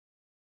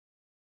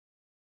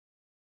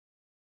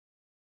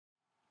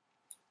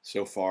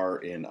So far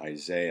in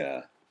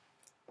Isaiah,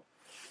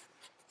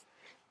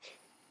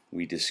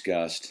 we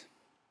discussed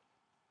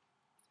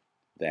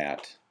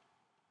that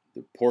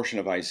the portion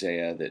of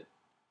Isaiah that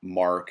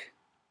Mark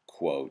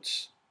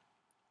quotes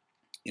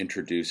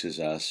introduces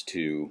us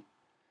to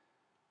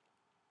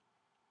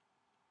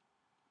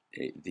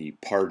the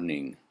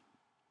pardoning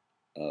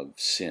of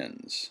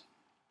sins.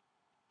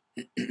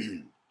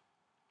 And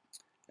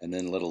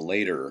then a little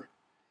later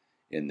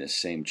in this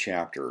same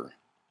chapter,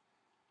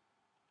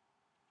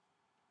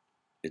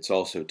 it's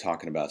also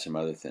talking about some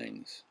other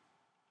things.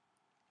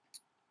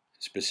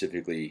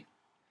 Specifically,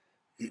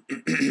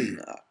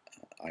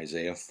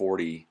 Isaiah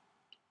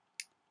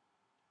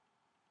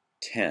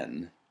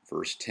 40:10,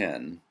 verse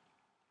 10,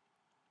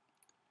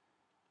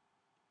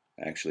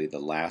 actually the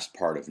last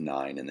part of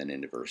 9 and then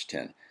into verse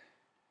 10.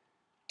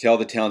 Tell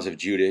the towns of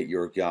Judah,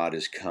 your God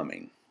is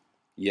coming.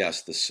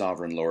 Yes, the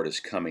sovereign Lord is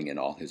coming in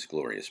all his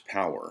glorious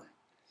power.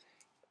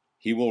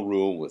 He will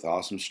rule with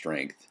awesome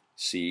strength.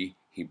 See,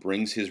 he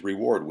brings his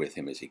reward with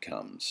him as he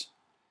comes.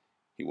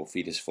 He will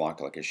feed his flock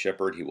like a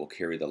shepherd. He will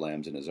carry the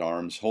lambs in his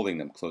arms, holding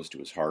them close to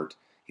his heart.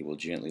 He will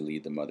gently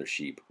lead the mother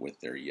sheep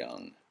with their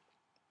young.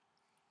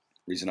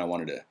 The reason I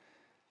wanted to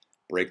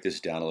break this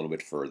down a little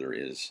bit further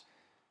is,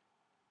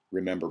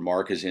 remember,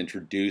 Mark is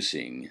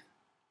introducing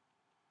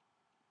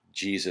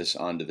Jesus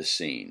onto the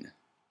scene.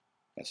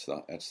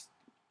 That's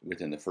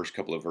within the first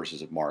couple of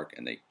verses of Mark,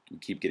 and they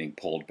keep getting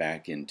pulled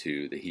back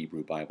into the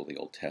Hebrew Bible, the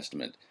Old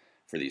Testament,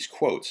 for these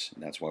quotes,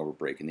 and that's why we're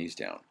breaking these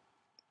down.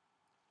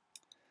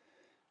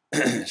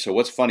 So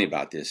what's funny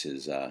about this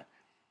is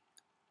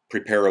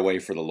prepare a way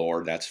for the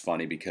Lord. That's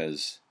funny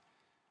because,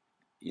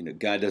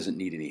 God doesn't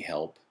need any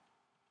help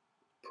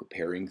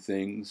preparing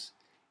things.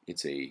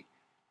 It's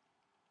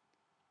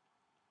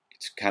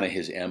kind of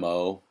his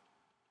MO,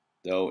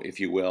 though, if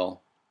you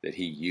will, that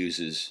he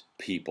uses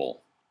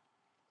people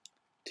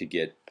to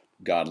get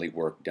godly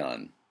work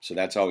done. So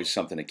that's always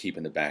something to keep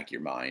in the back of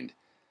your mind.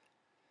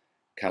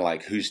 Kind of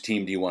like, whose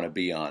team do you want to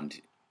be on? Do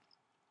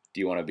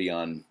you want to be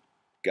on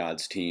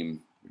God's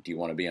team? Do you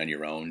want to be on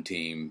your own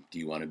team? Do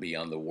you want to be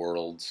on the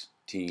world's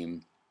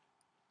team?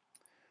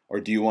 Or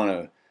do you want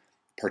to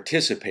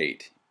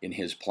participate in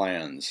his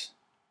plans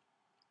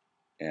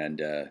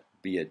and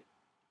be a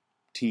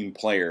team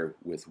player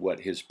with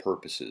what his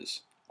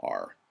purposes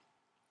are?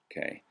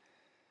 Okay.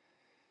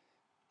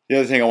 The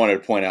other thing I wanted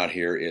to point out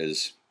here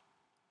is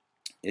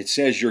it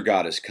says your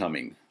God is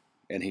coming,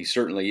 and he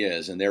certainly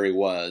is, and there he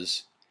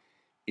was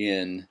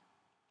in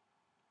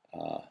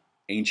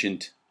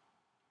ancient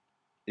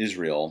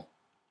Israel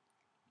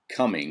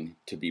coming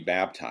to be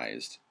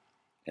baptized,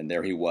 and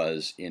there he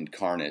was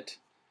incarnate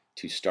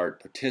to start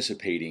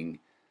participating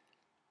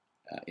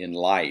in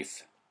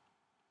life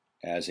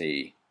as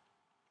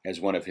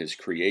one of his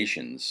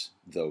creations,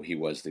 though he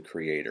was the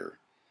creator.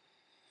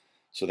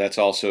 So that's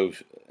also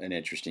an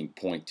interesting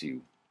point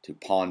to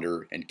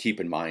ponder and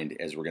keep in mind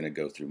as we're going to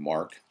go through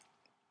Mark.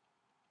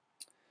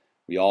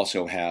 We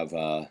also have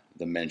the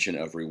mention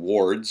of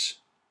rewards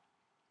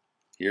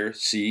here.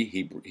 See,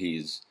 he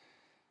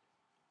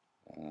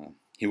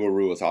will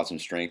rule with awesome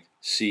strength.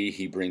 See,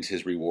 he brings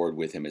his reward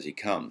with him as he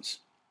comes.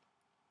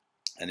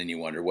 And then you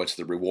wonder, what's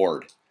the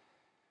reward?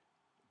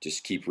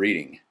 Just keep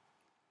reading.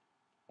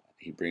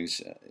 He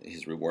brings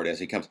his reward as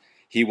he comes.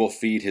 He will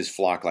feed his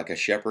flock like a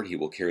shepherd. He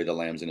will carry the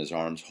lambs in his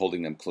arms,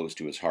 holding them close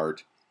to his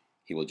heart.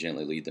 He will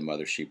gently lead the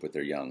mother sheep with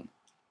their young.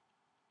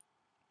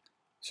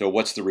 So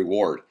what's the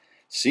reward?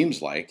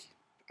 Seems like,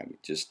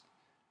 just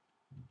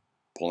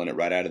pulling it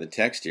right out of the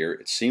text here,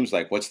 it seems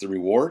like, what's the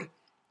reward?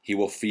 He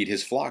will feed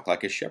his flock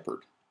like a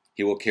shepherd.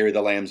 He will carry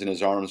the lambs in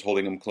his arms,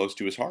 holding them close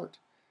to his heart.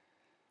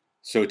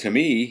 So to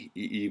me,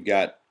 you've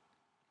got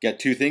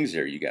two things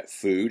there. You got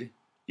food,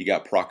 you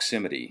got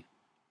proximity.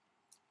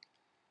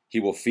 He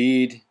will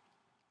feed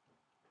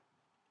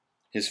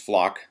his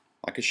flock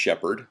like a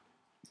shepherd.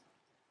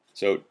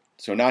 So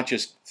not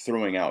just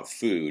throwing out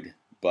food,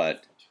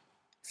 but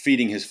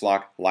feeding his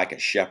flock like a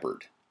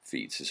shepherd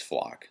feeds his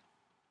flock,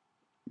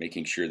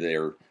 making sure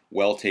they're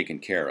well taken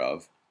care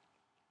of.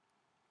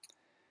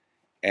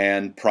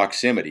 And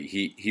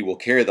proximity. He will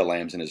carry the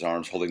lambs in his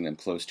arms, holding them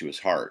close to his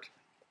heart.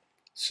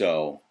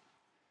 So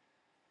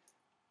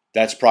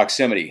that's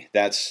proximity.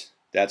 That's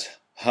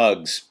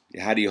hugs.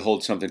 How do you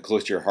hold something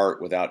close to your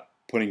heart without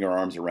putting your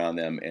arms around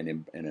them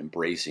and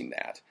embracing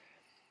that?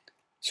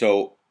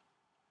 So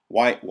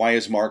why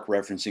is Mark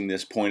referencing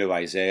this point of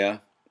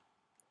Isaiah?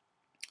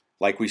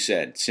 Like we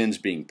said, sins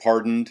being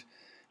pardoned,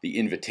 the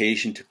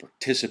invitation to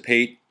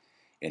participate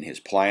in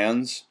his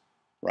plans,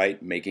 right?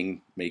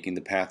 Making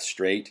the path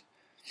straight.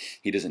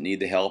 He doesn't need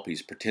the help.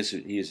 He's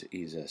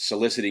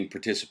soliciting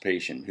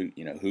participation.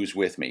 Who's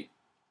with me?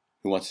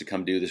 Who wants to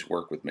come do this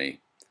work with me?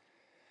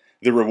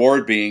 The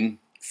reward being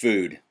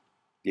food.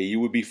 Yeah, you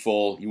will be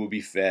full. You will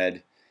be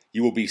fed.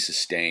 You will be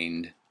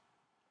sustained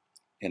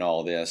in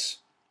all this.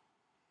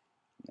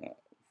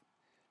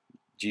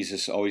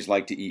 Jesus always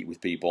liked to eat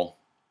with people,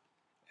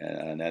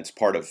 and that's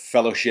part of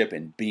fellowship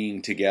and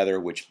being together,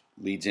 which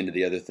leads into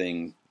the other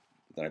thing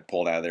that I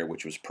pulled out of there,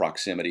 which was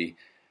proximity.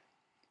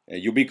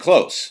 You'll be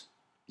close.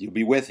 You'll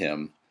be with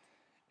him.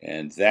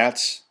 And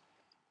that's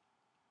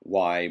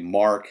why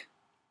Mark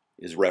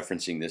is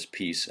referencing this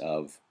piece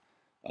of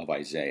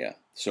Isaiah.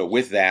 So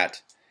with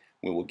that,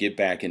 we will get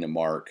back into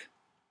Mark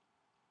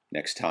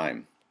next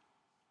time.